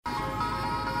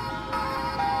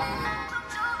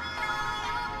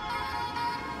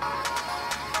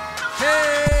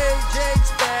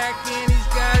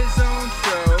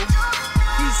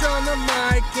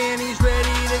and he's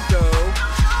ready to go.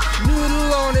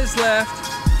 Noodle on his left,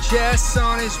 Jess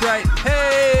on his right.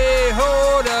 Hey,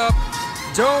 hold up,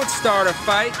 don't start a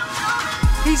fight.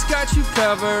 He's got you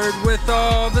covered with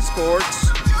all the sports.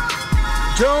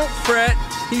 Don't fret,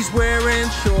 he's wearing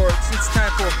shorts. It's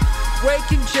time for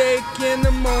Waking Jake in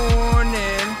the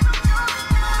morning,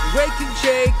 Waking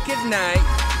Jake at night.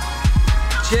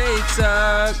 Jake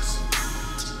sucks.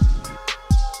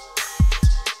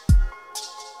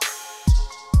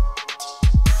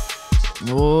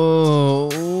 Whoa.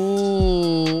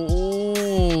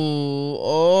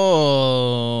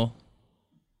 Oh.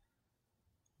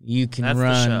 You can run.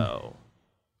 That's the show.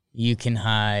 You can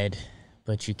hide,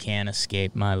 but you can't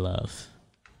escape my love.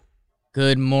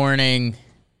 Good morning,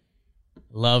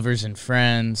 lovers and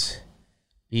friends.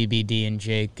 BBD and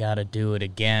Jake gotta do it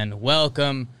again.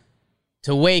 Welcome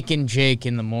to Waking Jake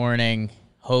in the morning.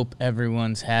 Hope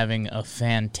everyone's having a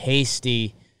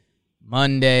fantastic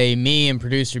Monday. Me and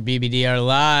producer BBD are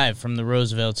live from the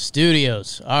Roosevelt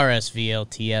Studios,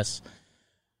 RSVLTS.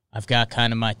 I've got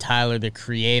kind of my Tyler, the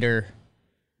Creator,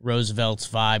 Roosevelt's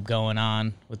vibe going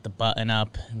on with the button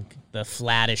up and the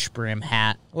flattish brim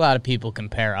hat. A lot of people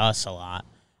compare us a lot.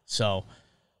 So,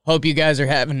 hope you guys are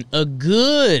having a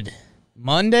good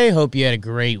Monday. Hope you had a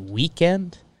great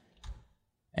weekend.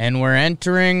 And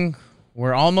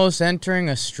we're almost entering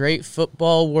a straight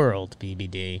football world,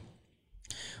 BBD.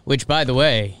 Which, by the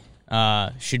way,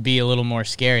 should be a little more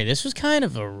scary. This was kind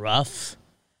of a rough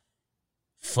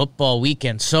football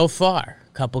weekend so far.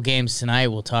 A couple games tonight.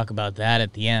 We'll talk about that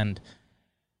at the end.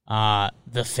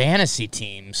 The fantasy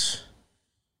teams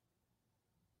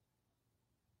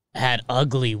had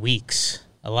ugly weeks.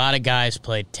 A lot of guys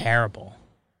played terrible.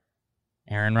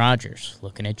 Aaron Rodgers,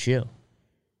 looking at you.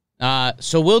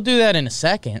 So we'll do that in a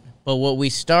second. But what we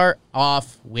start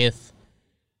off with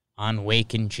on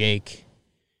Waking Jake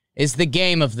is the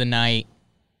game of the night.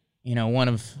 You know, one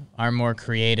of our more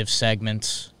creative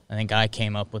segments. I think I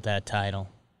came up with that title.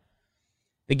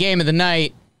 The game of the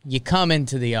night, you come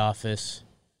into the office,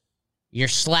 you're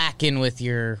slacking with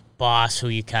your boss who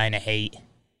you kind of hate,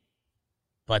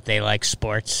 but they like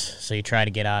sports, so you try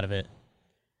to get out of it.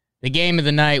 The game of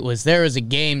the night was there was a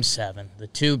Game 7, the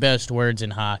two best words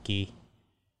in hockey.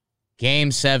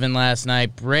 Game 7 last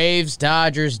night, Braves,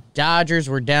 Dodgers. Dodgers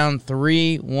were down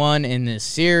 3-1 in this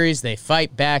series. They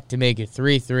fight back to make it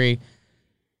 3-3,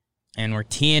 and we're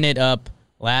teeing it up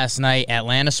last night.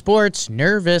 Atlanta Sports,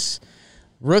 nervous.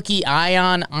 Rookie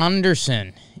Ian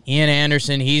Anderson. Ian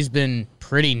Anderson, he's been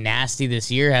pretty nasty this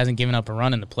year. Hasn't given up a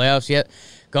run in the playoffs yet.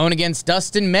 Going against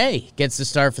Dustin May. Gets the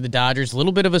start for the Dodgers. A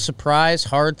little bit of a surprise.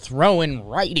 Hard throwing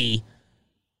righty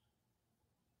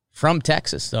from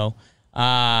Texas, though.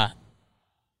 And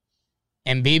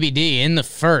BBD in the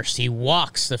first, he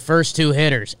walks the first two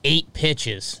hitters, 8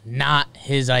 pitches. Not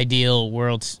his ideal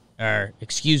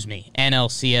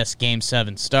NLCS Game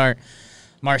 7 start.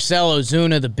 Marcell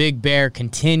Ozuna, the Big Bear,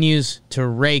 continues to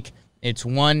rake. It's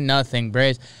 1-0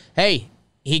 Braves. Hey,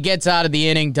 he gets out of the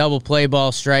inning, double play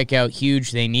ball, strikeout, huge.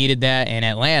 They needed that. And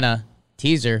Atlanta,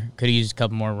 teaser, could have used a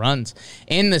couple more runs.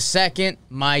 In the second,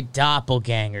 my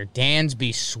doppelganger,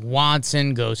 Dansby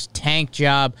Swanson, goes tank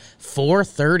job,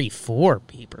 434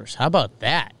 beepers. How about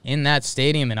that? In that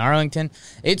stadium in Arlington.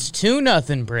 It's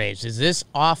 2-0 Braves. Is this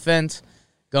offense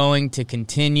going to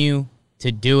continue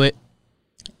to do it?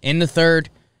 In the third,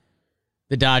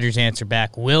 the Dodgers answer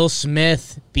back. Will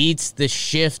Smith beats the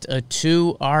shift, a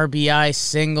 2 RBI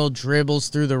single, dribbles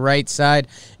through the right side.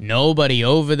 Nobody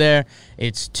over there.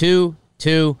 It's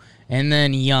 2-2, and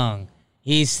then Young.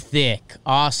 He's thick.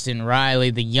 Austin Riley,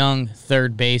 the young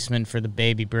third baseman for the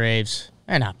Baby Braves.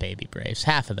 They're not Baby Braves.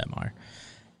 Half of them are.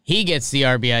 He gets the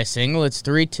RBI single. It's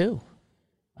 3-2.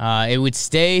 It would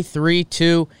stay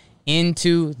 3-2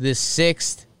 into the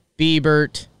sixth.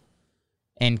 Biebert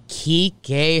and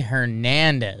Kike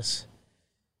Hernandez,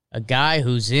 a guy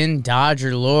who's in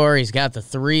Dodger lore. He's got the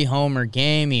 3-homer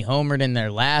game. He homered in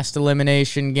their last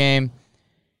elimination game.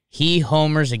 He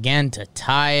homers again to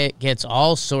tie it, gets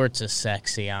all sorts of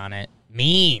sexy on it.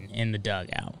 Mean in the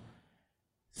dugout.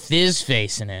 Fizz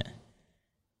facing it.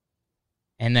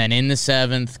 And then in the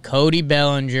seventh, Cody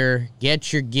Bellinger,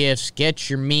 get your gifts, get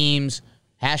your memes,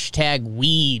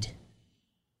 #weed.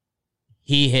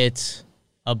 He hits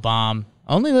a bomb.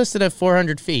 Only listed at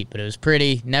 400 feet, but it was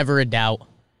pretty, never a doubt.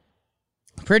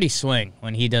 Pretty swing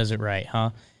when he does it right, huh?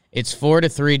 It's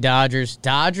 4-3 Dodgers.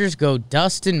 Dodgers go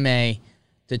Dustin May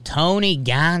to Tony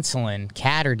Gonsolin,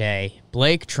 Catterday,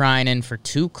 Blake Trinan for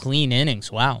 2 clean innings.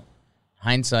 Wow.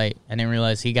 Hindsight, I didn't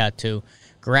realize he got 2.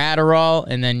 Gratterall,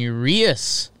 and then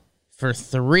Urias for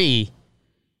 3.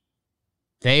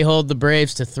 They hold the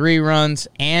Braves to 3 runs.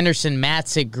 Anderson,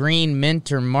 Matzik, Green,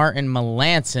 Minter, Martin,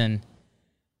 Melanson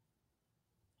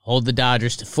hold the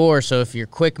Dodgers to 4. So if you're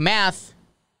quick math,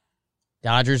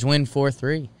 Dodgers win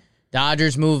 4-3.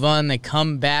 Dodgers move on. They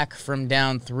come back from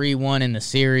down 3-1 in the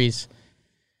series.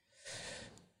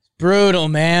 It's brutal,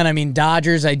 man. I mean,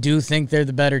 Dodgers, I do think they're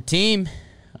the better team.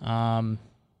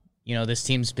 This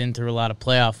team's been through a lot of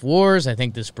playoff wars. I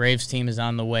think this Braves team is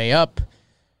on the way up.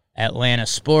 Atlanta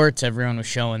Sports, everyone was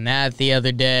showing that the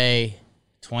other day.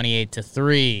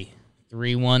 28-3,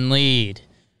 3-1 lead.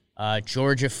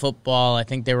 Georgia football, I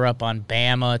think they were up on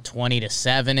Bama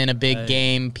 20-7 in a big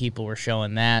game. People were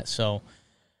showing that. So,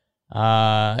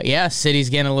 City's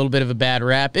getting a little bit of a bad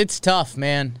rap. It's tough,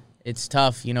 man. It's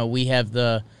tough. We have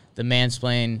the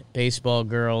Mansplain Baseball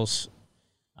Girls,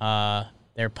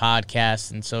 their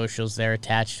podcasts and socials. They're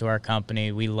attached to our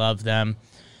company. We love them.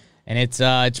 And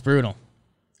it's brutal.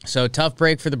 So, tough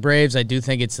break for the Braves. I do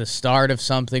think it's the start of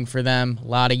something for them. A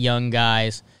lot of young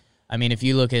guys. I mean, if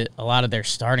you look at a lot of their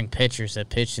starting pitchers that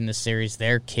pitched in the series,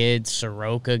 their kids,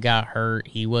 Soroka got hurt.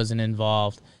 He wasn't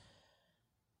involved.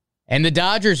 And the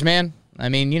Dodgers, man, I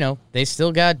mean, they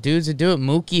still got dudes that do it.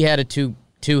 Mookie had a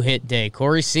two-hit day.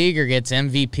 Corey Seager gets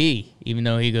MVP, even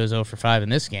though he goes 0 for 5 in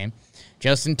this game.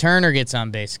 Justin Turner gets on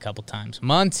base a couple times.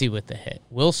 Muncy with the hit.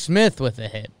 Will Smith with a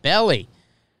hit. Belly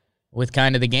with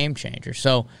kind of the game changer.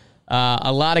 So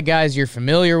a lot of guys you're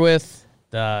familiar with.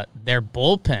 Their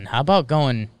bullpen, how about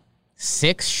going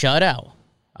 6 shutout?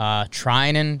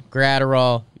 Trinan,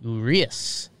 Gratterall,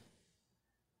 Urias.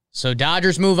 So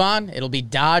Dodgers move on. It'll be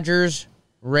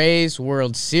Dodgers-Rays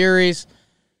World Series.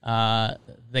 The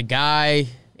guy,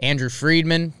 Andrew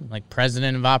Friedman, like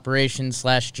president of operations /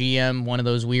 GM, one of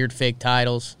those weird fake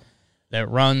titles that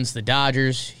runs the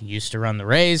Dodgers, he used to run the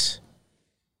Rays.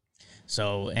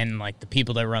 So, and like the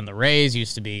people that run the Rays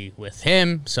used to be with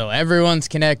him. So everyone's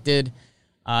connected.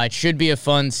 It should be a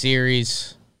fun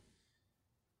series.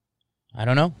 I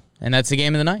don't know. And that's the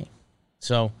game of the night.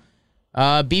 So,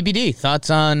 BBD, thoughts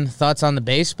on the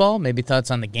baseball? Maybe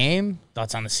thoughts on the game?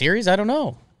 Thoughts on the series? I don't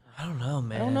know. I don't know,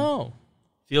 man. I don't know.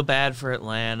 Feel bad for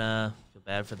Atlanta. Feel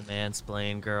bad for the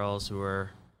Mansplain girls who were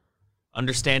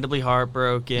understandably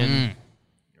heartbroken.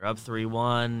 You're up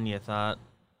 3-1. You thought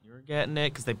you were getting it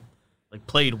because they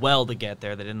played well to get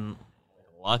there. They didn't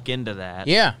luck into that.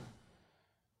 Yeah.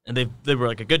 And they were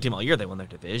like a good team all year. They won their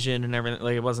division and everything.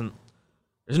 Like, it wasn't.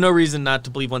 There's no reason not to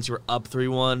believe once you were up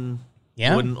 3-1,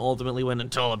 you wouldn't ultimately win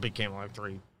until it became like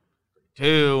 3-2.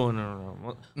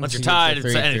 And once you're tied,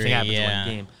 anything happens in one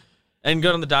game. And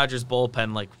good on the Dodgers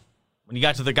bullpen. Like, when you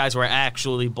got to the guys who are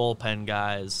actually bullpen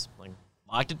guys, like,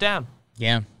 locked it down.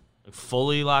 Yeah. Like,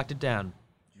 fully locked it down.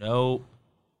 No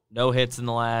hits in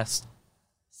the last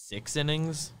 6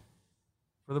 innings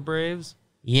for the Braves.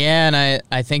 Yeah, and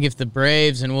I think if the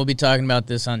Braves, and we'll be talking about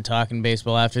this on Talking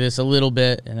Baseball after this a little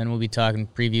bit, and then we'll be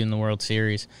previewing the World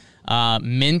Series.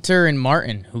 Minter and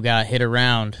Martin, who got hit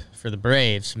around for the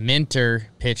Braves. Minter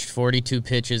pitched 42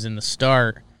 pitches in the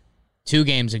start 2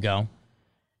 games ago,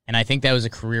 and I think that was a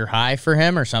career high for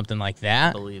him or something like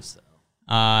that. I believe so.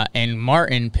 And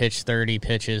Martin pitched 30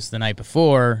 pitches the night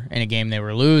before in a game they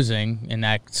were losing, and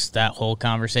that's that whole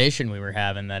conversation we were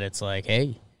having that it's like,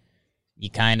 hey, you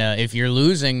kind of, if you're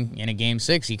losing in a Game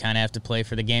 6, you kind of have to play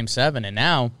for the Game 7. And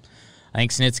now I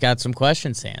think Snit's got some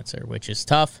questions to answer, which is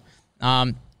tough.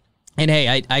 And,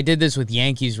 hey, I did this with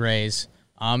Yankees-Rays,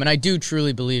 and I do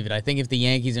truly believe it. I think if the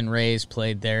Yankees and Rays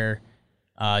played their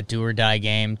do-or-die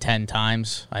game 10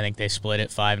 times, I think they split it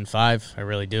 5-5. I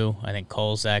really do. I think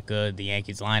Cole's that good. The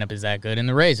Yankees lineup is that good, and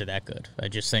the Rays are that good. I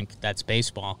just think that's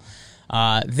baseball.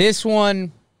 This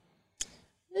one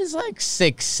is like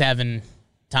 6-7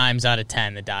 times out of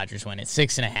 10 the Dodgers win it.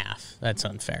 6.5. That's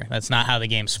unfair. That's not how the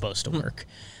game's supposed to work.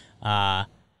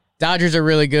 Dodgers are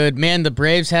really good. Man, the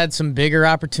Braves had some bigger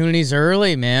opportunities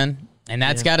early, man. And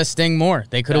that's got to sting more.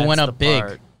 They could have went up big.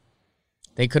 Part.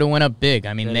 They could have went up big.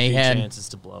 I mean, they had chances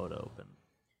to blow it open.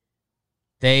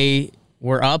 They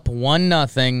were up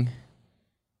 1-0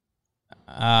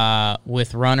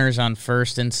 with runners on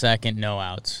first and second, no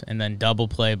outs, and then double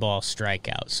play ball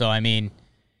strikeout. So, I mean,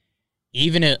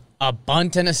 even a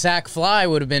bunt and a sac fly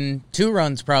would have been 2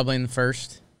 runs probably in the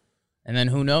first. And then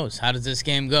who knows? How does this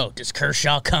game go? Does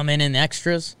Kershaw come in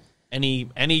extras? Any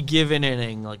given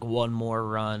inning, like one more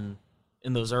run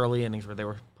in those early innings where they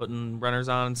were putting runners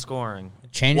on and scoring.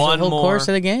 Changed the whole course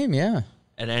of the game, yeah.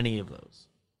 At any of those.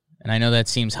 And I know that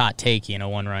seems hot takey in a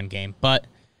 1-run game, but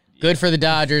good for the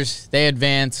Dodgers. They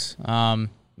advance.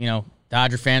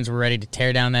 Dodger fans were ready to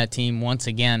tear down that team once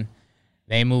again.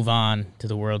 They move on to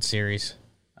the World Series.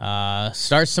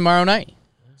 Starts tomorrow night.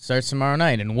 Starts tomorrow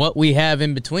night. And what we have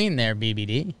in between there,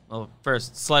 BBD. Well,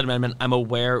 first, slight amendment. I'm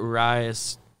aware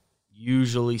Urias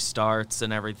usually starts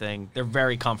and everything. They're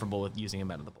very comfortable with using him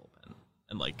out of the bullpen.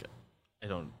 And,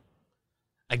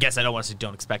 I guess I don't want to say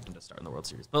don't expect him to start in the World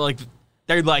Series. But,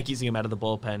 they're using him out of the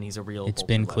bullpen. He's a real It's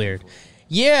been cleared.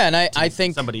 Yeah, and I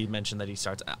think somebody mentioned that he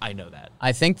starts. I know that.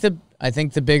 I think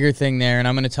the bigger thing there, and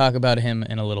I'm going to talk about him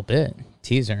in a little bit.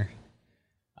 Teaser.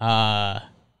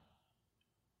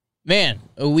 Man,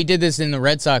 we did this in the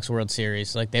Red Sox World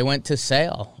Series. They went to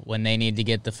Sale when they need to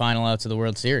get the final outs of the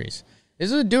World Series.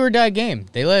 This is a do-or-die game.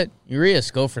 They let Urias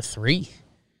go for 3.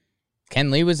 Ken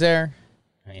Lee was there.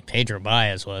 I mean, Pedro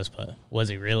Baez was, but was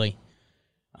he really?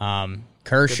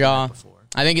 Kershaw.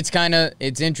 I think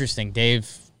it's interesting.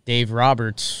 Dave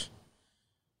Roberts,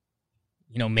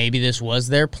 maybe this was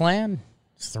their plan.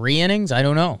 3 innings? I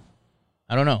don't know.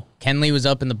 Ken Lee was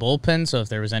up in the bullpen, so if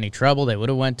there was any trouble, they would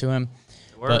have went to him.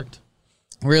 Worked.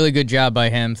 But really good job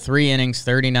by him. 3 innings,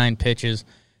 39 pitches,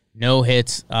 no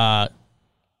hits. The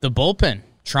bullpen,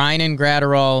 Treinen,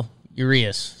 Gratterall,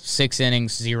 Urias, 6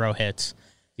 innings, 0 hits.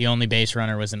 The only base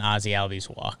runner was an Ozzie Albies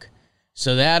walk.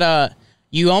 So that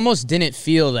you almost didn't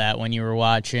feel that when you were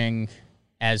watching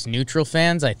as neutral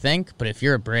fans, I think. But if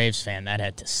you're a Braves fan, that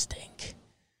had to stink.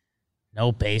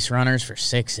 No base runners for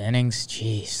 6 innings?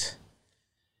 Jeez.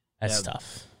 That's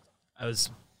tough. I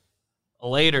was a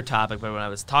later topic, but when I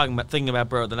was thinking about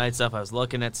Bro of the Night stuff, I was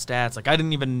looking at stats. I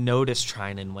didn't even notice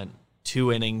Treinen went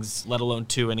 2 innings, let alone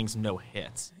 2 innings, no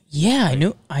hits. Yeah,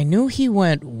 I knew he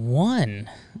went 1.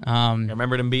 I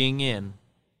remembered him being in.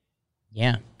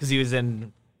 Yeah, because he was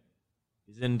in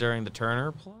during the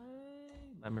Turner play.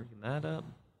 Am I making that up?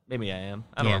 Maybe I am.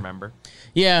 I don't remember.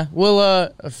 Yeah,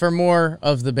 well, for more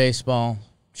of the baseball,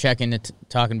 check into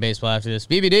Talking Baseball after this.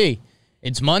 BBD,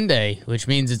 it's Monday, which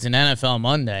means it's an NFL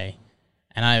Monday.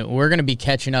 And we're going to be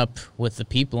catching up with the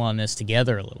people on this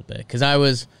together a little bit. Because I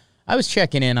was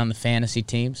checking in on the fantasy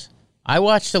teams. I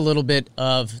watched a little bit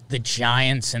of the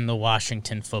Giants and the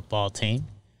Washington football team.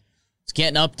 Let's get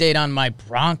an update on my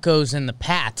Broncos and the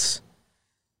Pats.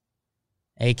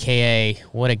 A.K.A.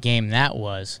 what a game that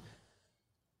was.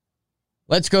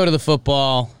 Let's go to the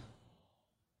football.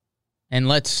 And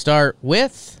let's start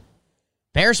with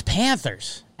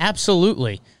Bears-Panthers.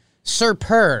 Absolutely. Sir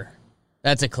Purr.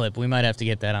 That's a clip. We might have to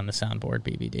get that on the soundboard,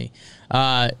 BBD.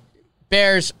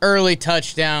 Bears, early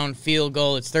touchdown, field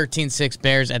goal. It's 13-6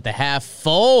 Bears at the half.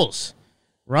 Foles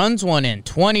runs one in,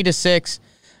 20-6.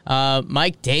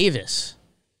 Mike Davis.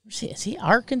 Is he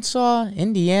Arkansas,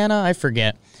 Indiana? I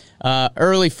forget.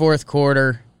 Early fourth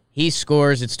quarter, he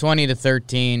scores. It's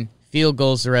 20-13. Field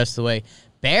goals the rest of the way.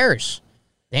 Bears,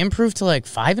 they improved to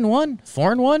 5-1,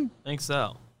 4-1. I think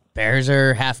so. Bears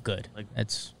are half good.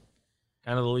 That's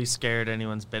kind of the least scared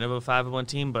anyone's been of a 5-1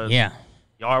 team, but yeah,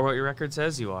 you are what your record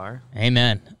says you are.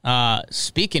 Amen.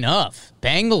 Speaking of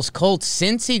Bengals Colts,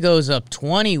 Cincy goes up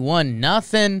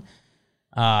 21-0.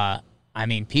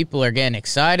 People are getting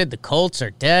excited. The Colts are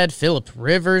dead. Phillip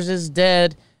Rivers is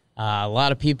dead. A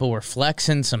lot of people were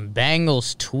flexing some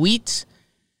Bengals tweets,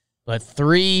 but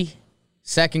 3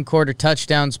 second quarter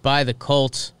touchdowns by the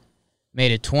Colts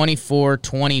made it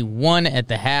 24-21 at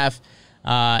the half.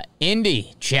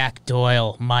 Indy, Jack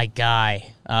Doyle, my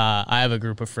guy. I have a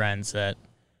group of friends that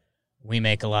we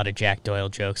make a lot of Jack Doyle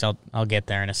jokes. I'll get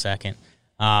there in a second.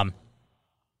 And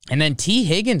then T.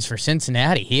 Higgins for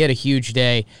Cincinnati. He had a huge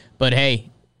day. But, hey,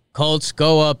 Colts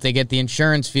go up. They get the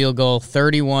insurance field goal,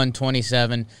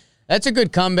 31-27. That's a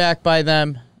good comeback by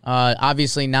them.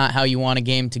 Obviously not how you want a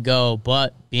game to go,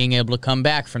 but being able to come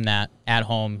back from that at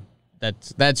home,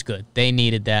 that's good. They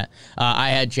needed that. I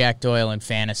had Jack Doyle in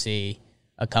fantasy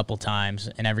a couple times,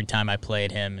 and every time I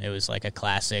played him, it was like a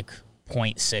classic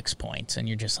 0.6 points, and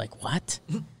you're just like, what?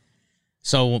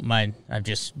 So I've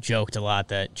just joked a lot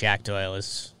that Jack Doyle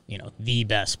is, the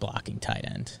best blocking tight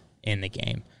end in the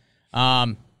game.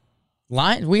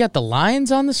 We got the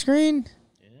Lions on the screen.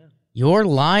 Yeah. Your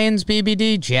Lions,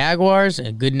 BBD, Jaguars.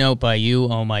 A good note by you.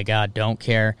 Oh my God, don't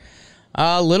care.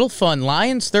 Little fun.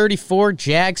 Lions 34,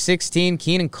 Jags 16.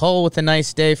 Keenan Cole with a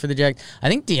nice day for the Jags. I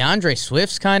think DeAndre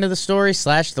Swift's kind of the story, /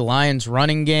 the Lions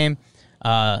running game.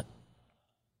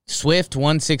 Swift,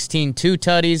 116, 2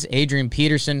 tutties. Adrian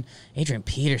Peterson,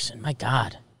 my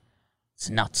God. It's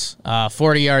nuts.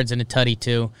 40 yards and a tutty,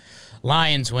 too.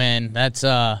 Lions win. That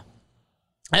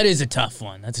is a tough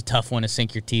one. That's a tough one to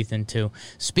sink your teeth into.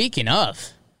 Speaking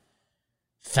of,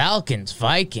 Falcons,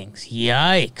 Vikings,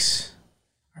 yikes.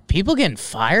 Are people getting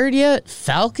fired yet?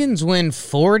 Falcons win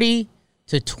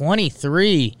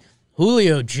 40-23.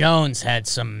 Julio Jones had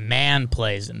some man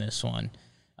plays in this one.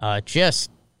 Just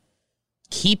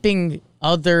keeping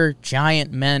other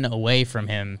giant men away from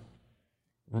him,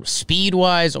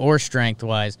 speed-wise or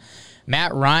strength-wise.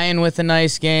 Matt Ryan with a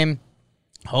nice game.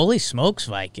 Holy smokes,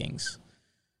 Vikings.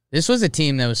 This was a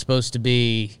team that was supposed to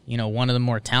be, one of the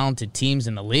more talented teams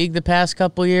in the league the past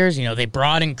couple years. They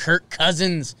brought in Kirk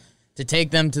Cousins to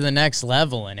take them to the next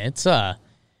level, and it's a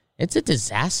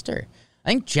disaster. I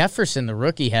think Jefferson, the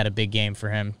rookie, had a big game for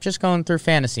him. Just going through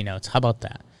fantasy notes. How about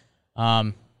that?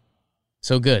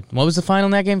 So good. What was the final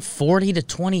in that game?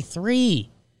 40-23.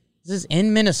 This is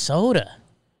in Minnesota.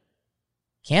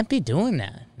 Can't be doing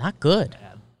that. Not good.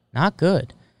 Not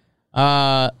good.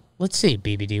 Let's see,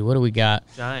 BBD. What do we got?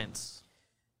 Giants.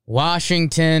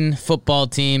 Washington football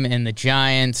team and the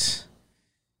Giants.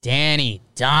 Danny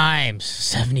Dimes,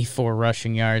 74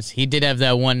 rushing yards. He did have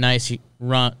that one nice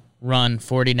run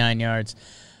 49 yards.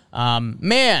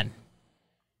 Man,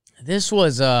 this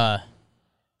was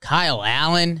Kyle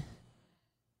Allen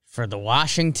for the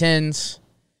Washingtons.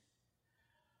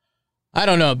 I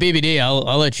don't know. BBD,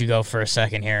 I'll let you go for a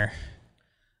second here.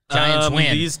 Giants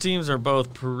win. These teams are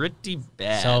both pretty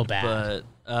bad. So bad.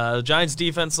 But the Giants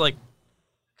defense,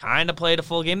 kind of played a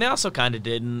full game. They also kind of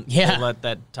didn't. Yeah. They let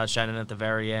that touchdown in at the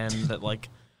very end that,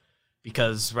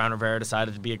 because Ron Rivera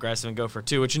decided to be aggressive and go for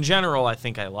 2, which in general I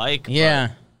think I like. Yeah.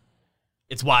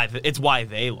 But it's why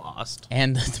they lost.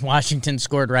 And Washington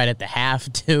scored right at the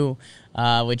half, too,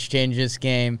 which changed this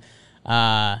game.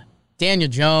 Daniel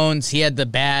Jones, he had the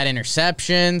bad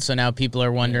interception, so now people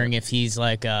are wondering if he's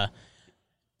like a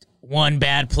one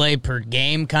bad play per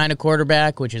game kind of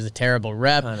quarterback, which is a terrible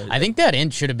rep. I think that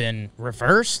end should have been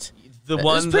reversed. The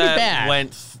one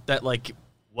that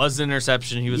was an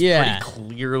interception, he was pretty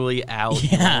clearly out.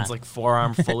 Yeah. His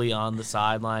forearm fully on the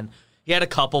sideline. He had a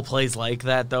couple plays like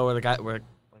that, though, where the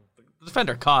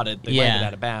defender caught it. They landed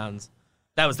out of bounds.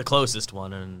 That was the closest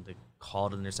one, and they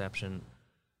called an interception.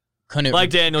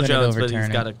 Daniel Jones, but he's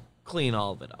got to clean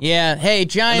all of it up. Yeah, hey,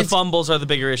 Giants. And the fumbles are the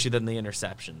bigger issue than the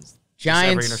interceptions.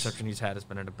 Giants. Every interception he's had has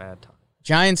been at a bad time.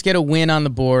 Giants get a win on the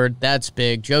board. That's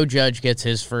big. Joe Judge gets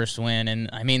his first win, and,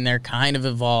 they're kind of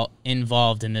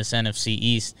involved in this NFC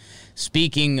East.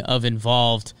 Speaking of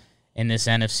involved in this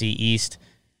NFC East,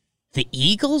 the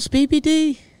Eagles,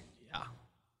 BBD? Yeah.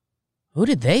 Who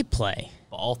did they play?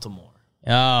 Baltimore.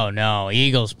 Oh, no.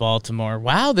 Eagles, Baltimore.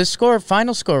 Wow, this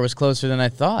final score was closer than I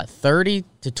thought.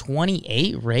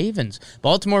 30-28 Ravens.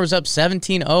 Baltimore was up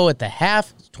 17-0 at the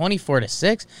half,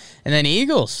 24-6. And then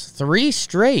Eagles, 3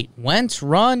 straight. Wentz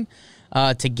run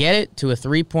to get it to a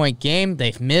 3-point game.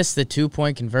 They've missed the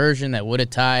 2-point conversion that would have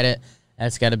tied it.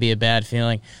 That's got to be a bad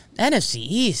feeling. NFC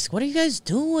East, what are you guys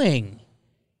doing?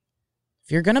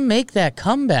 If you're going to make that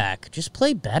comeback, just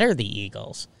play better, the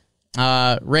Eagles.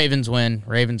 Ravens win.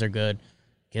 Ravens are good.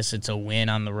 Guess it's a win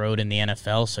on the road in the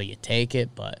NFL, so you take it,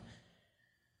 but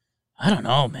I don't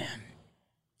know, man.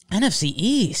 NFC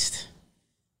East.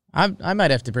 I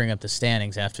might have to bring up the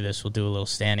standings after this. We'll do a little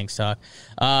standings talk.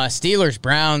 Steelers,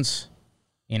 Browns,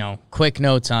 quick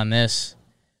notes on this.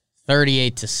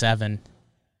 38-7.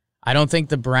 I don't think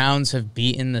the Browns have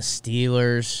beaten the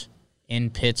Steelers in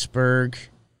Pittsburgh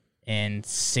in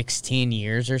 16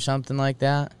 years or something like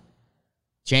that.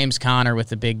 James Conner with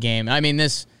the big game.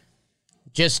 This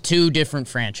just 2 different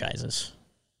franchises.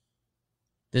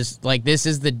 This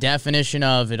is the definition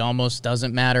of it almost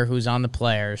doesn't matter who's on the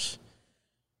players.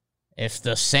 If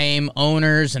the same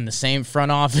owners and the same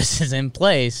front office is in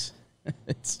place,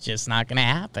 it's just not going to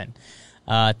happen.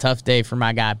 Tough day for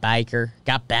my guy Baker.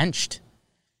 Got benched.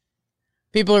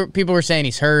 People were saying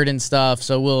he's hurt and stuff,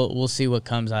 so we'll see what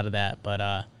comes out of that. But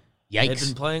yikes. They've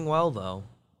been playing well, though.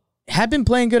 Have been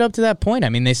playing good up to that point.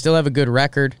 They still have a good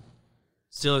record.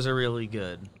 Steelers are really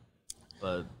good,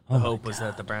 but the hope was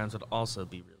that the Browns would also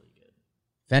be really good.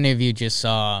 If any of you just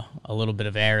saw a little bit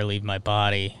of air leave my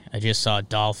body, I just saw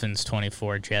Dolphins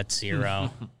 24, Jets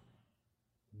 0.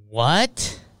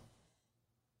 What?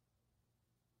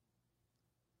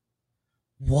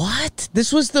 What?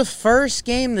 This was the first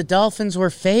game the Dolphins were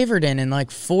favored in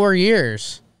 4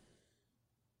 years.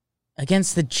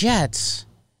 Against the Jets.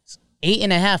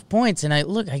 8.5 points, and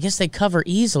I guess they cover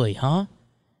easily, huh?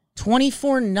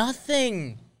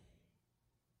 24-0.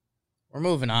 We're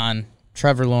moving on.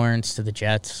 Trevor Lawrence to the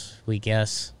Jets, we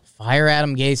guess. Fire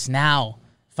Adam Gase now.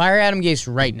 Fire Adam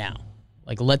Gase right now.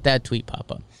 Let that tweet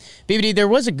pop up. BBD, there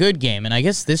was a good game, and I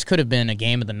guess this could have been a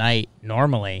game of the night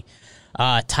normally.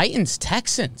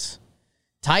 Titans-Texans.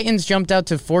 Titans jumped out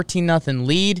to 14-0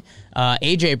 lead.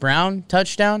 A.J. Brown,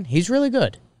 touchdown. He's really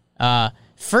good.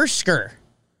 Firsker.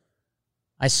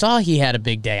 I saw he had a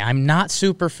big day. I'm not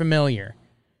super familiar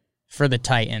for the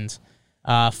Titans.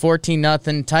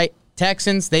 14-0.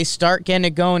 Texans, they start getting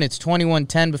it going. It's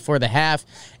 21-10 before the half,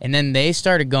 and then they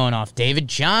started going off. David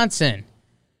Johnson.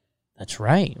 That's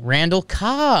right. Randall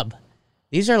Cobb.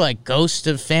 These are like ghosts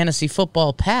of fantasy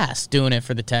football past doing it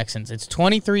for the Texans. It's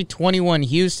 23-21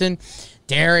 Houston.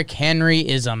 Derrick Henry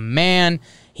is a man.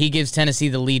 He gives Tennessee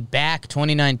the lead back,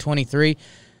 29-23.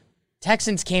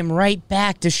 Texans came right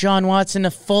back. Deshaun Watson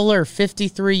to Fuller,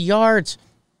 53 yards.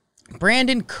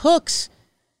 Brandon Cooks,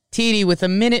 TD with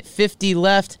 1:50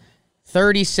 left,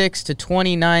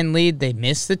 36-29 lead. They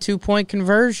missed the 2-point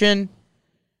conversion.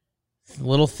 A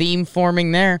little theme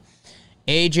forming there.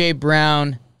 A.J.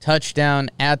 Brown, touchdown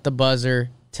at the buzzer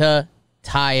to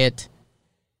tie it.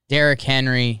 Derrick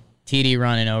Henry, TD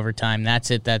run in overtime.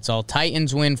 That's it. That's all.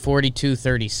 Titans win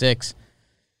 42-36.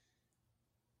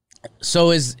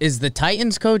 So is the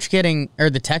Titans coach getting, or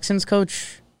the Texans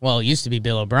coach? Well, it used to be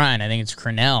Bill O'Brien. I think it's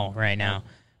Crennel right now.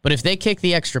 But if they kick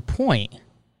the extra point,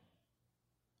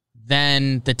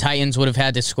 then the Titans would have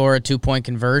had to score a 2-point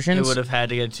conversion. They would have had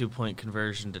to get a 2-point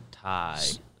conversion to tie.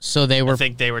 So they were. I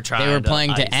think they were trying. They were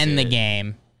playing to end the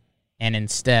game, and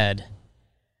instead,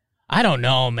 I don't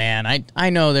know, man. I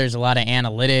know there's a lot of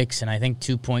analytics, and I think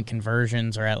 2-point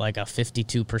conversions are at like a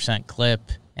 52% clip.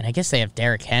 And I guess they have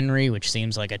Derrick Henry, which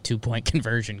seems like a 2-point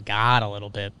conversion god a little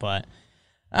bit, but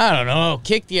I don't know.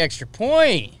 Kick the extra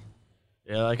point.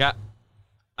 Yeah, like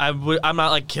I'm not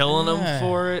like killing them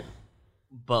for it,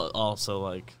 but also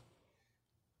like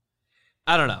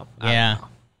I don't know.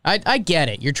 I get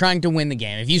it. You're trying to win the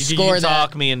game. If you score that,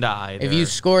 talk me into either. If you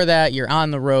score that, you're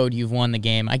on the road. You've won the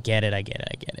game. I get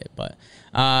it. But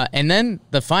and then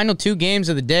the final 2 games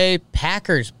of the day: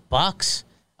 Packers, Bucks.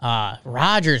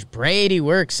 Rodgers, Brady,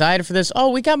 we're excited for this. Oh,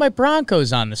 we got my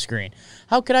Broncos on the screen.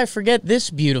 How could I forget this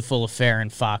beautiful affair in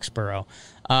Foxborough?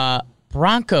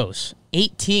 Broncos,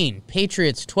 18.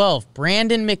 Patriots, 12.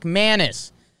 Brandon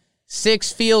McManus,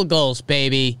 6 field goals,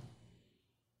 baby.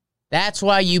 That's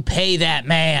why you pay that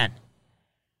man.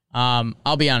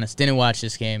 I'll be honest, didn't watch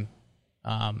this game.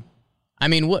 I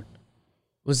mean, what?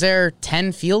 Was there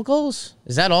 10 field goals?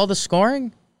 Is that all the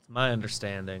scoring? My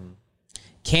understanding.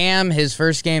 Cam, his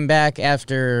first game back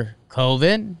after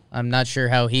COVID. I'm not sure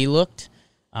how he looked.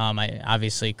 I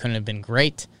obviously couldn't have been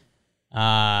great.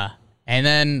 And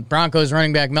then Broncos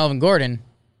running back Melvin Gordon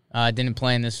didn't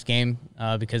play in this game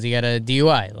because he got a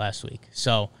DUI last week.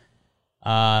 So,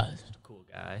 cool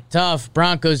guy. Tough.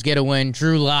 Broncos get a win.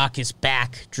 Drew Lock is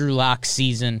back. Drew Lock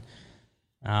season.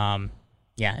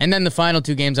 Yeah, and then the final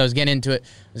 2 games, I was getting into it.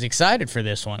 I was excited for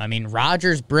this one. I mean,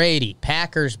 Rodgers, Brady,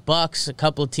 Packers, Bucks, a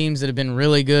couple of teams that have been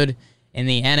really good in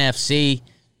the NFC.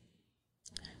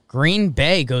 Green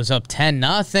Bay goes up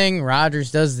 10-0. Rodgers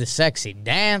does the sexy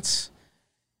dance.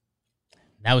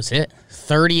 That was it.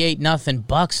 38-0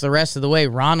 Bucks the rest of the way.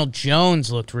 Ronald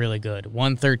Jones looked really good.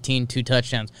 113, 2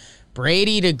 touchdowns.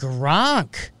 Brady to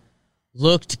Gronk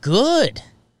looked good.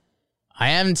 I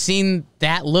haven't seen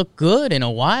that look good in a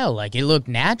while. Like, it looked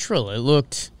natural. It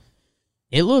looked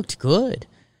good.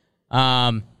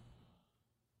 I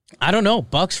don't know.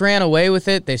 Bucks ran away with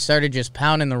it. They started just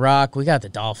pounding the rock. We got the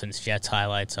Dolphins-Jets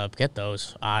highlights up. Get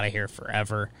those out of here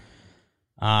forever.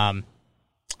 I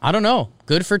don't know.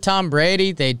 Good for Tom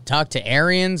Brady. They talked to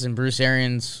Arians, and Bruce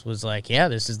Arians was like, yeah,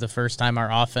 this is the first time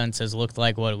our offense has looked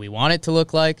like what we want it to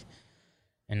look like.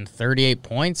 And 38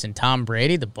 points, and Tom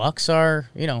Brady, the Bucks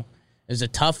are, it was a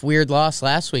tough, weird loss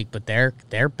last week, but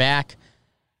they're back.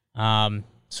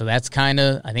 So that's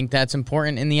I think that's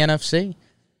important in the NFC.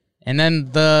 And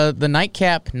then the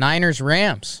nightcap,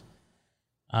 Niners-Rams.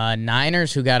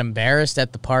 Niners, who got embarrassed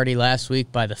at the party last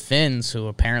week by the Finns, who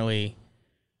apparently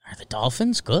are the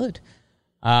Dolphins. Good.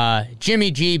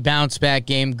 Jimmy G bounce back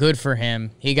game. Good for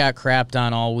him. He got crapped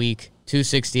on all week.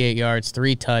 268 yards,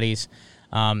 3 tutties.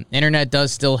 Internet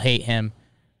does still hate him.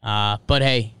 But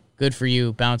hey, good for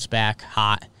you. Bounce back.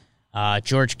 Hot.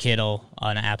 George Kittle,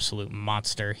 an absolute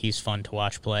monster. He's fun to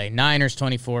watch play. Niners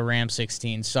 24, Rams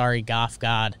 16. Sorry, Goff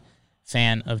God,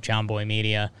 fan of John Boy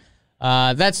Media.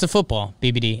 That's the football,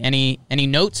 BBD. Any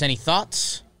notes, any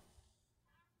thoughts?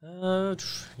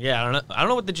 Yeah, I don't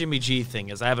know what the Jimmy G thing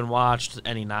is. I haven't watched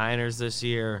any Niners this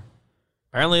year.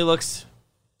 Apparently it looks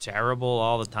terrible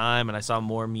all the time, and I saw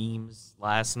more memes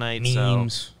last night.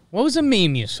 Memes. So. What was a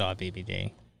meme you saw,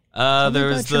 BBD? There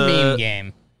was the meme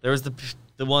game. There was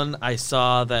the one I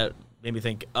saw that made me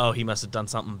think, oh, he must have done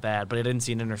something bad, but I didn't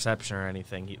see an interception or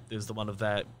anything. It was the one of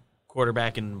that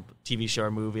quarterback in TV show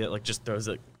or movie that just throws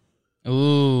it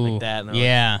like that. And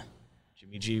yeah. Like,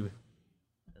 Jimmy G. And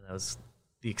that was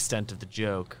the extent of the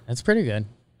joke. That's pretty good.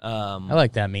 I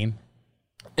like that meme.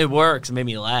 It works. It made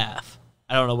me laugh.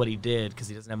 I don't know what he did because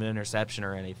he doesn't have an interception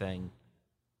or anything.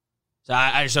 So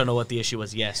I just don't know what the issue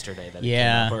was yesterday. That it came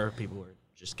up, or people were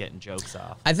just getting jokes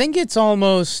off. I think it's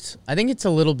a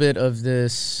little bit of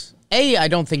this. I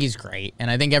don't think he's great, and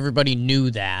I think everybody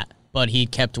knew that, but he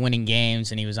kept winning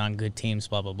games, and he was on good teams,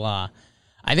 blah, blah, blah.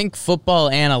 I think football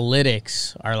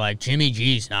analytics are like, Jimmy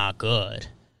G's not good,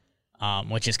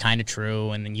 which is kind of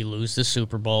true, and then you lose the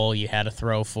Super Bowl, you had to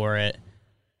throw for it,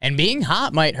 and being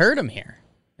hot might hurt him here.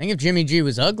 I think if Jimmy G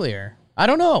was uglier, I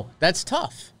don't know, that's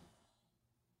tough.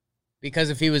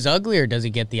 Because if he was uglier, does he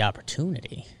get the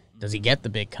opportunity? Does he get the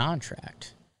big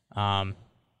contract? I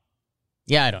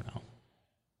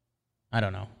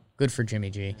don't know. Good for Jimmy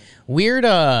G. Weird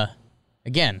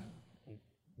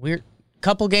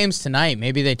couple games tonight.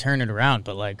 Maybe they turn it around,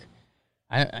 but like,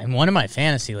 in one of my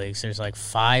fantasy leagues, there's like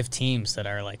 5 teams that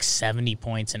are like 70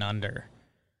 points and under.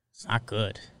 It's not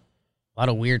good. A lot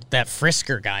of weird. That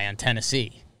Frisker guy on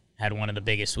Tennessee had one of the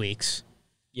biggest weeks.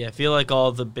 Yeah, I feel like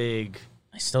all the big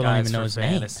I still don't even know his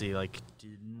fantasy, name. Like,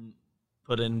 didn't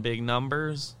put in big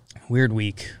numbers. Weird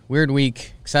week.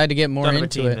 Excited to get more into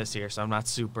it. Team it this year, so I'm not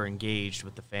super engaged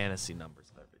with the fantasy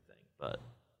numbers of everything, but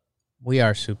we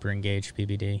are super engaged,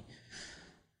 BBD.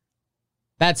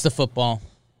 That's the football.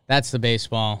 That's the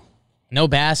baseball. No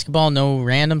basketball, no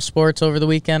random sports over the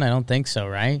weekend? I don't think so,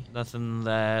 right? Nothing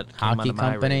that Hockey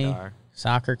company, my radar.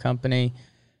 Soccer company.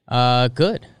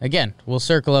 Good. Again, we'll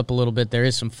circle up a little bit. There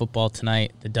is some football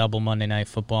tonight, the double Monday Night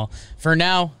Football. For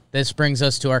now, this brings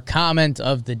us to our comment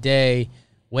of the day.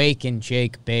 Wake and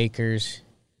Jake Bakers.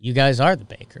 You guys are the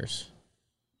Bakers.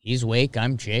 He's Wake,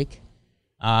 I'm Jake.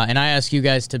 And I ask you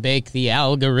guys to bake the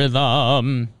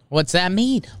algorithm. What's that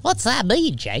mean? What's that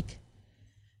mean, Jake?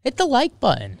 Hit the like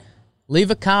button. Leave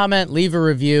a comment, leave a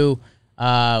review.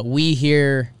 We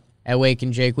here at Wake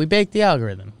and Jake, we bake the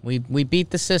algorithm. We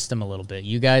beat the system a little bit.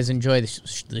 You guys enjoy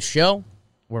the show.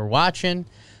 We're watching.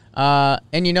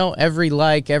 And every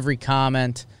like, every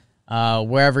comment,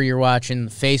 wherever you're watching,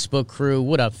 the Facebook crew.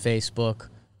 What up, Facebook?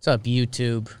 What's up,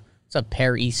 YouTube? What's up,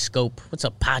 Periscope? What's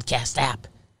up, podcast app?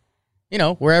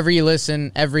 Wherever you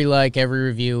listen, every like, every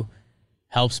review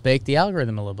helps bake the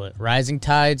algorithm a little bit. Rising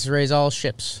tides raise all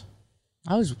ships.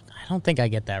 I don't think I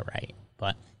get that right,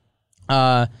 but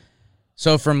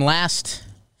so from last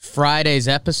Friday's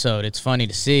episode, it's funny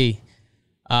to see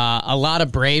a lot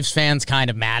of Braves fans kind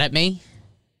of mad at me.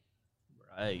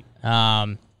 Right.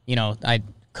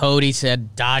 Cody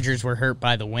said Dodgers were hurt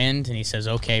by the wind, and he says,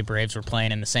 okay, Braves were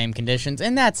playing in the same conditions,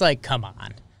 and that's like, come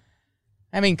on.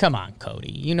 I mean, come on,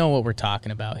 Cody. You know what we're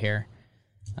talking about here.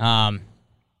 God,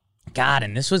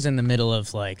 and this was in the middle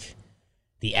of, like,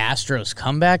 the Astros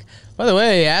comeback. By the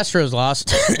way, Astros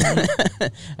lost.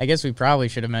 I guess we probably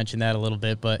should have mentioned that a little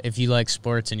bit, but if you like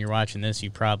sports and you're watching this,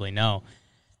 you probably know.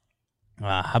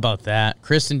 How about that?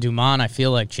 Kristen Dumont, I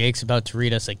feel like Jake's about to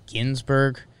read us a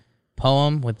Ginsberg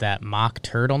poem with that mock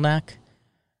turtleneck.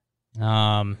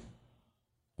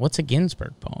 What's a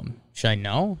Ginsberg poem? Should I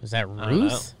know? Is that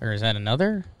Ruth? Or is that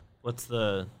another? What's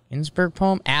the Ginsberg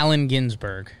poem? Allen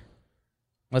Ginsberg.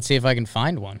 Let's see if I can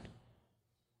find one.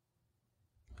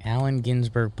 Allen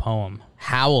Ginsberg poem.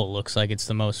 Howl looks like it's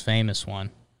the most famous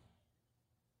one.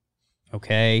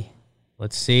 Okay,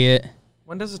 let's see it.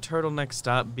 When does a turtleneck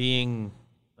stop being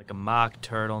like a mock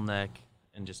turtleneck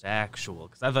and just actual?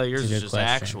 Because I thought yours was just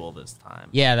actual this time.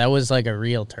 Yeah, that was like a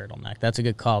real turtleneck. That's a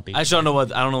good call, people. I don't know what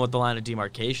the line of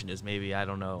demarcation is. Maybe I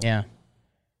don't know. Yeah,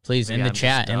 please in the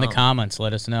chat, in the comments,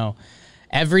 let us know.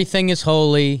 Everything is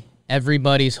holy.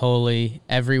 Everybody's holy.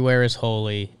 Everywhere is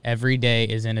holy. Every day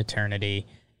is an eternity.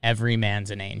 Every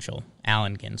man's an angel.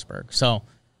 Allen Ginsberg. So,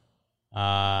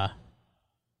 wow.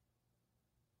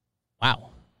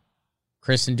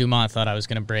 Kristen Dumont thought I was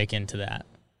going to break into that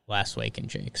last week in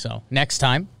Jake. So, next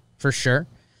time, for sure.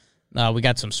 We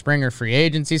got some Springer free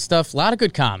agency stuff. A lot of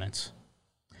good comments.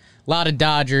 A lot of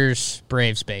Dodgers,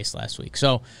 Braves base last week.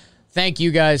 So, thank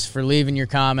you guys for leaving your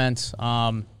comments.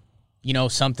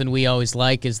 Something we always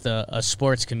like is a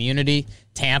sports community.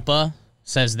 Tampa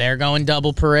says they're going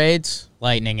double parades.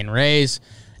 Lightning and Rays.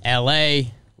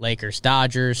 L.A., Lakers,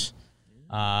 Dodgers.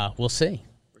 We'll see.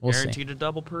 Guaranteed a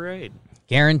double parade.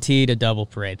 Guaranteed a double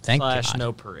parade. Thank God.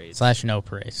 No parade. /no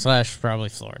parade. / probably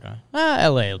Florida.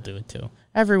 L.A. will do it too.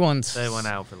 They went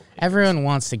out for the Lakers. Everyone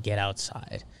wants to get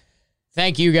outside.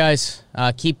 Thank you guys.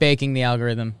 Keep baking the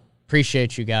algorithm.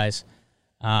 Appreciate you guys.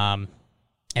 And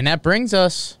that brings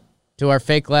us to our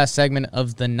fake last segment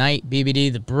of the night,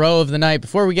 BBD, the bro of the night.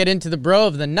 Before we get into the bro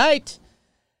of the night,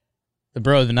 the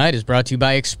bro of the night is brought to you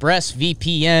by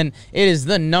ExpressVPN. It is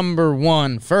the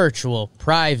 #1 virtual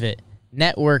private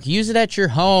network. Use it at your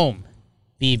home,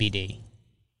 BBD.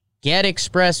 Get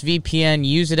ExpressVPN.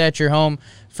 Use it at your home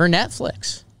for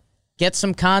Netflix. Get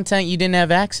some content you didn't have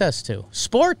access to.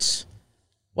 Sports.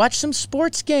 Watch some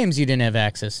sports games you didn't have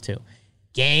access to.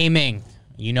 Gaming.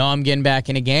 You know I'm getting back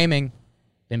into gaming.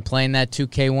 Been playing that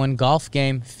 2K1 golf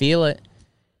game. Feel it.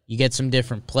 You get some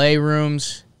different play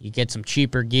rooms. You get some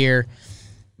cheaper gear.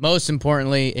 Most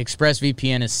importantly,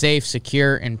 ExpressVPN is safe,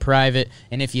 secure, and private.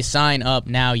 And if you sign up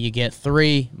now, you get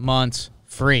 3 months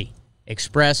free.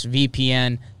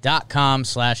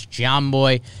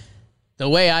 ExpressVPN.com/JohnBoy. The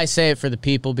way I say it for the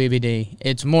people, BBD,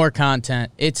 it's more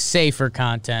content. It's safer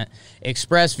content.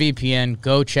 ExpressVPN,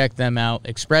 go check them out.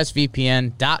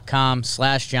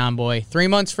 ExpressVPN.com/JohnBoy. 3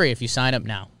 months free if you sign up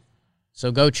now.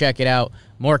 So go check it out.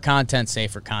 More content,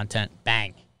 safer content.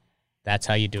 Bang. That's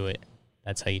how you do it.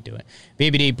 That's how you do it.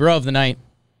 BBD, bro of the night.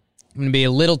 I'm going to be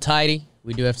a little tidy.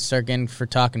 We do have to start getting for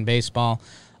talking baseball.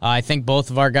 I think both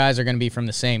of our guys are going to be from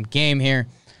the same game here.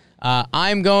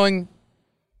 I'm going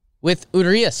with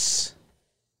Urias.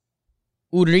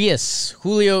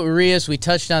 Julio Urias, we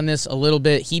touched on this a little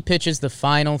bit. He pitches the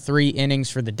final 3 innings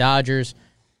for the Dodgers.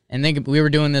 And think we were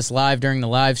doing this live during the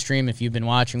live stream. If you've been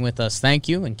watching with us, thank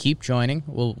you, and keep joining.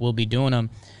 We'll be doing them.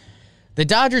 The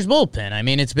Dodgers bullpen, I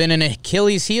mean, it's been an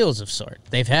Achilles heels of sort.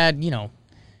 They've had,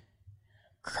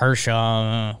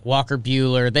 Kershaw, Walker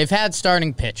Buehler. They've had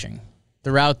starting pitching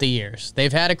throughout the years.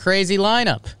 They've had a crazy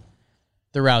lineup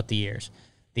throughout the years.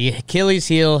 The Achilles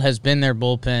heel has been their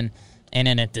bullpen. And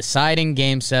in a deciding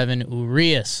Game 7,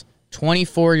 Urias,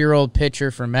 24-year-old pitcher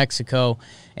from Mexico.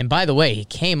 And by the way, he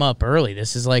came up early.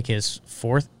 This is like his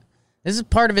 4th. This is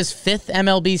part of his 5th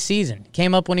MLB season.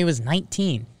 Came up when he was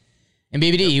 19. And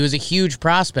BBD, he was a huge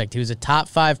prospect. He was a top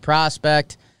 5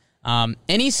 prospect. And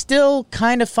he's still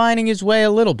kind of finding his way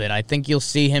a little bit. I think you'll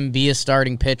see him be a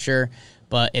starting pitcher.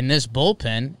 But in this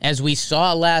bullpen, as we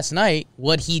saw last night,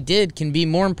 what he did can be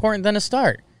more important than a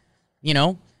start.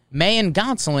 May and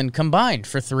Gonsolin combined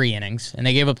for 3 innings, and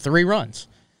they gave up 3 runs.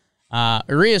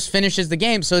 Urias finishes the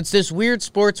game, so it's this weird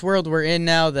sports world we're in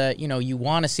now that, you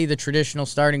want to see the traditional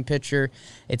starting pitcher.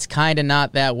 It's kind of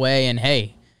not that way, and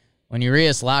hey, when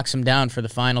Urias locks him down for the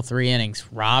final 3 innings,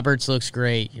 Roberts looks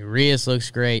great, Urias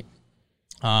looks great.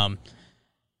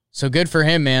 So good for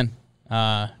him, man.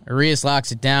 Urias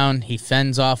locks it down. He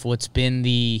fends off what's been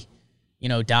the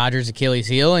Dodgers Achilles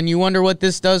heel, and you wonder what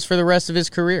this does for the rest of his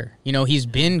career. He's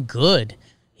been good.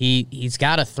 He's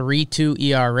got a 3.2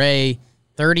 ERA,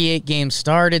 38 games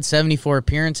started, 74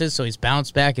 appearances, so he's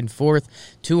bounced back and forth,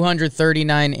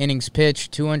 239 innings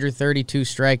pitched, 232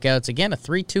 strikeouts, again, a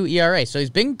 3.2 ERA, so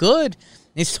he's been good.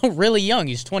 He's still really young.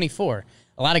 He's 24.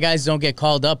 A lot of guys don't get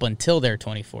called up until they're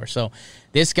 24, so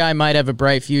this guy might have a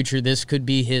bright future. This could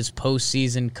be his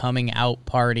postseason coming out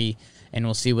party, and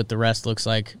we'll see what the rest looks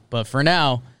like. But for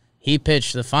now, he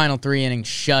pitched the final 3 innings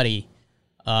shutty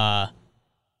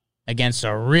against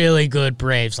a really good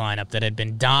Braves lineup that had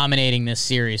been dominating this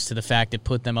series to the fact it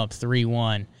put them up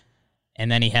 3-1,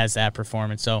 and then he has that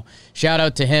performance. So shout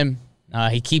out to him.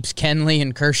 He keeps Kenley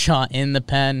and Kershaw in the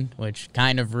pen, which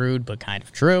kind of rude but kind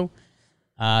of true.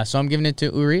 So I'm giving it to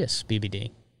Urias,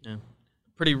 BBD. Yeah.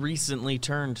 Pretty recently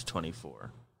turned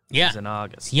 24. Yeah. He's in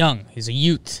August. He's young. He's a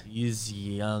youth. He's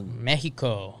young.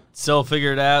 Mexico. Still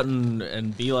figure it out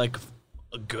and be like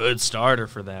a good starter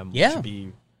for them. Yeah.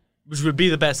 Which would be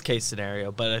the best case scenario.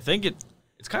 But I think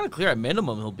it's kind of clear at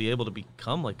minimum he'll be able to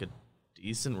become like a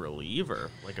decent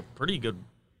reliever, like a pretty good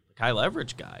high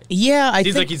leverage guy. Yeah,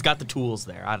 Seems like he's got the tools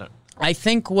there. I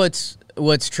think what's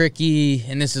tricky,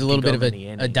 and this is a little bit of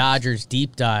a Dodgers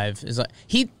deep dive, is like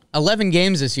 11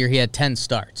 games this year, he had 10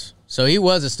 starts. So he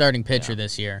was a starting pitcher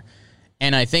this year.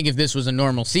 And I think if this was a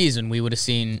normal season, we would have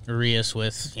seen Urias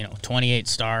with, 28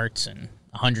 starts and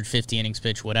 150 innings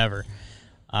pitched, whatever.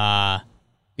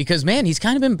 Because, man, he's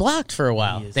kind of been blocked for a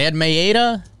while. They had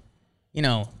Maeda,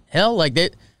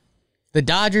 the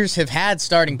Dodgers have had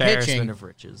starting pitching of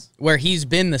riches, where he's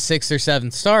been the 6th or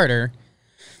 7th starter.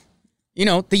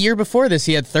 The year before this,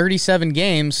 he had 37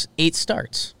 games, 8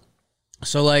 starts.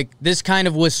 So, this kind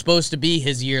of was supposed to be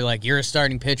his year, you're a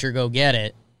starting pitcher, go get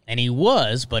it. And he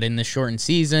was, but in the shortened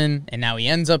season, and now he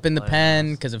ends up in the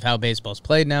pen because of how baseball's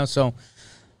played now. So,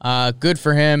 good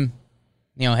for him.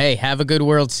 Hey, have a good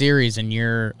World Series, and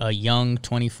you're a young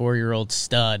 24-year-old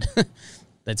stud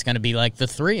that's going to be like the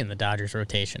 3 in the Dodgers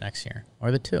rotation next year, or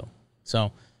the 2.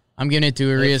 So, I'm giving it to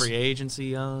Urias. Free agency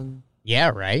young. Yeah,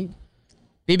 right.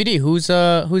 BBD, who's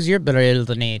your bro of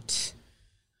the night?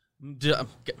 You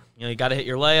got to hit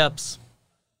your layups.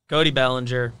 Cody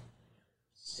Bellinger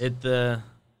hit the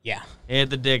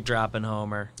dig dropping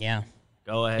homer. Yeah,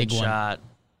 go ahead shot.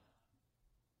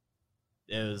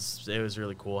 It was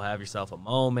really cool. Have yourself a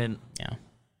moment. Yeah,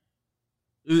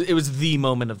 it was the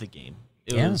moment of the game.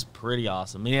 It was pretty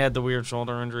awesome. He had the weird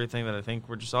shoulder injury thing that I think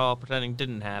we're just all pretending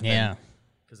didn't happen. Yeah.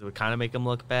 Because it would kind of make him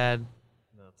look bad.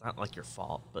 It's not like your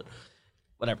fault, but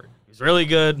whatever. He's really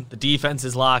good. The defense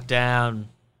is locked down.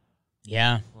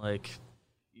 Yeah. Like,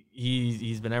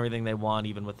 he's been everything they want,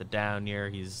 even with the down year.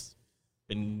 He's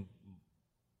been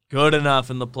good enough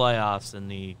in the playoffs,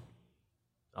 and he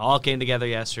all came together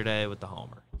yesterday with the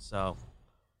homer. So,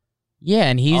 yeah,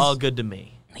 and he's all good to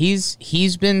me. He's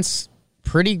been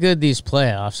pretty good these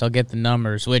playoffs. I'll get the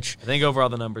numbers, which I think overall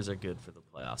the numbers are good for the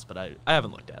playoffs, but I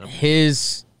haven't looked at them.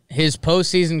 His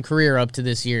postseason career up to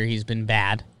this year, he's been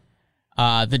bad.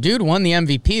 The dude won the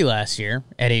MVP last year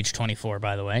at age 24,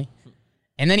 by the way.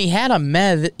 And then he had a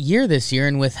meh year this year,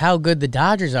 and with how good the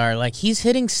Dodgers are, like, he's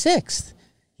hitting 6th.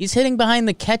 He's hitting behind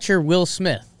the catcher Will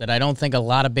Smith, that I don't think a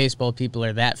lot of baseball people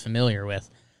are that familiar with,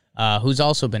 who's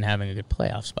also been having a good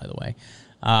playoffs, by the way.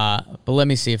 But let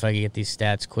me see if I can get these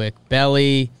stats quick.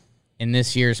 Belly, in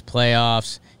this year's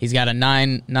playoffs, he's got a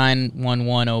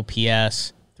 911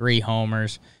 OPS, 3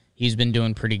 homers. He's been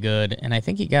doing pretty good, and I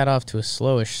think he got off to a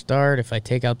slowish start. If I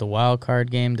take out the wild card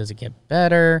game, does it get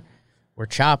better? We're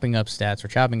chopping up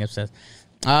stats.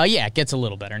 Yeah, it gets a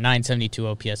little better. 972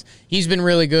 OPS. He's been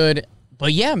really good.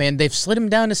 But yeah, man, they've slid him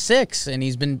down to 6, and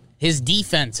his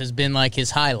defense has been like his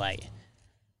highlight.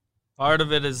 Part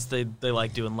of it is they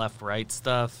like doing left-right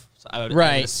stuff. So I would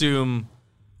assume,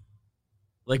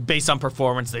 like, based on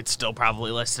performance, they'd still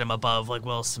probably list him above, like,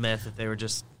 Will Smith if they were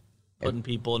just putting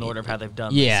people in order of how they've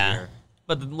done this year.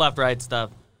 But the left-right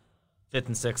stuff, 5th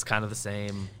and 6th, kind of the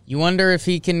same. You wonder if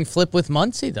he can flip with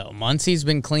Muncy, though. Muncy's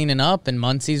been cleaning up, and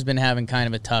Muncy's been having kind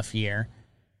of a tough year.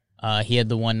 He had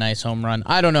the one nice home run.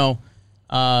 I don't know.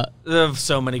 They have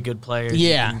so many good players.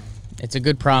 Yeah, it's a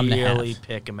good problem to have. Really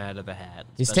pick him out of the hat.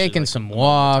 He's taking some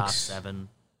walks, top 7.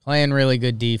 Playing really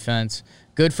good defense.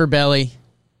 Good for Belly.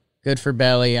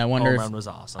 I wonder home run was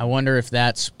awesome. I wonder if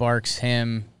that sparks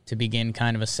him to begin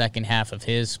kind of a second half of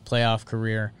his playoff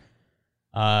career.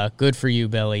 Good for you,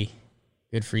 Belly.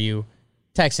 Good for you.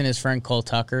 Texting his friend Cole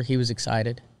Tucker. He was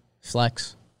excited.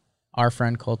 Flex. Our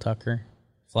friend Cole Tucker.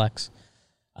 Flex.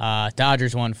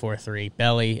 Dodgers won 4-3.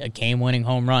 Belly, a game-winning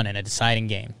home run in a deciding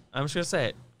game. I'm just going to say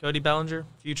it. Cody Bellinger,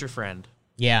 future friend.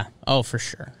 Yeah. Oh, for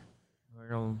sure.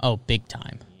 Oh, big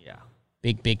time. Yeah.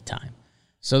 Big time.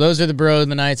 So those are the Bros of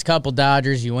the Nights. Couple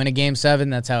Dodgers. You win a Game 7.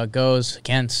 That's how it goes.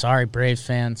 Again, sorry, Braves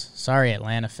fans. Sorry,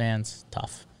 Atlanta fans.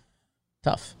 Tough.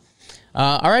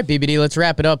 All right, BBD, let's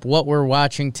wrap it up. What we're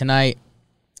watching tonight.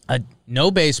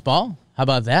 No baseball. How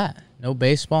about that? No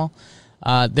baseball.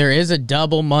 There is a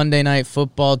double Monday Night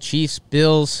Football,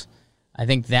 Chiefs-Bills. I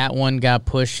think that one got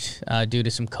pushed due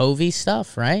to some COVID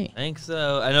stuff, right? I think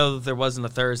so. I know that there wasn't a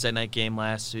Thursday night game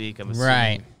last week. I'm assuming,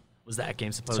 right. Was that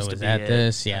game supposed to be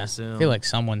this? Yeah. I feel like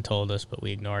someone told us, but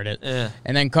we ignored it. Yeah.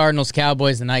 And then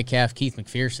Cardinals-Cowboys, the nightcap, Keith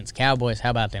McPherson's Cowboys.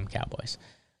 How about them Cowboys?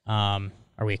 Are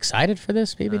we excited for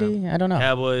this, BBD? I don't know.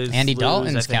 Cowboys, Andy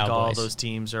Dalton's I think Cowboys. all those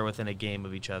teams are within a game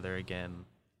of each other again.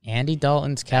 Andy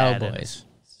Dalton's Cowboys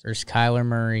versus Kyler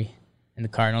Murray and the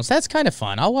Cardinals. That's kind of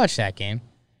fun. I'll watch that game.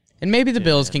 And maybe the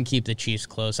Bills can keep the Chiefs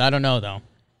close. I don't know, though.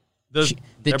 They're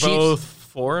Chiefs,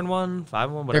 both 4-1,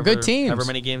 5-1, whatever. They're good teams. However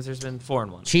many games there's been,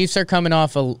 4-1. Chiefs are coming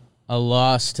off a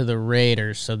loss to the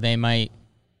Raiders, so they might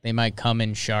come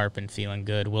in sharp and feeling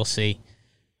good. We'll see.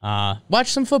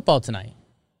 Watch some football tonight.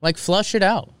 Like, flush it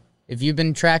out. If you've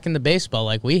been tracking the baseball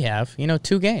like we have,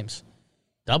 2 games.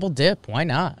 Double dip. Why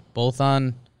not? Both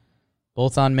on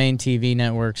main TV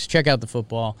networks. Check out the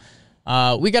football.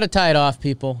 We got to tie it off,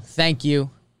 people. Thank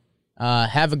you.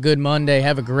 Have a good Monday.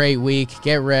 Have a great week.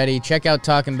 Get ready. Check out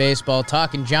Talking Baseball.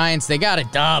 Talking Giants. They got a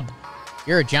dub. If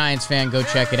you're a Giants fan, go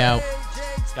check it out.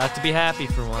 Got to be happy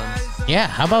for once. Yeah,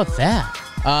 how about that?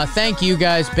 Thank you,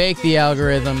 guys. Bake the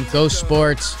algorithm. Go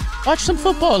sports. Watch some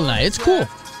football tonight. It's cool.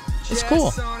 It's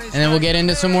cool. And then we'll get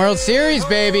into some World Series,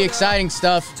 baby. Exciting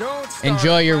stuff.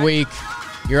 Enjoy your week.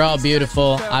 You're all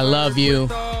beautiful. I love you.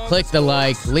 Click the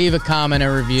like. Leave a comment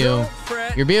or review.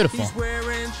 You're beautiful.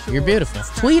 You're beautiful.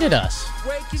 Tweet at us.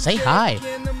 Say hi.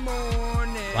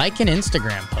 Like an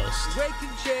Instagram post.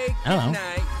 I don't know.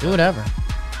 Do whatever.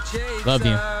 Love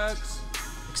you.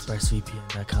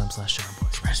 ExpressVPN.com/JohnBoy.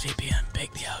 ExpressVPN.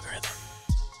 Bake the algorithm.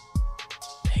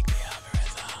 Bake the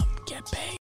algorithm. Get paid.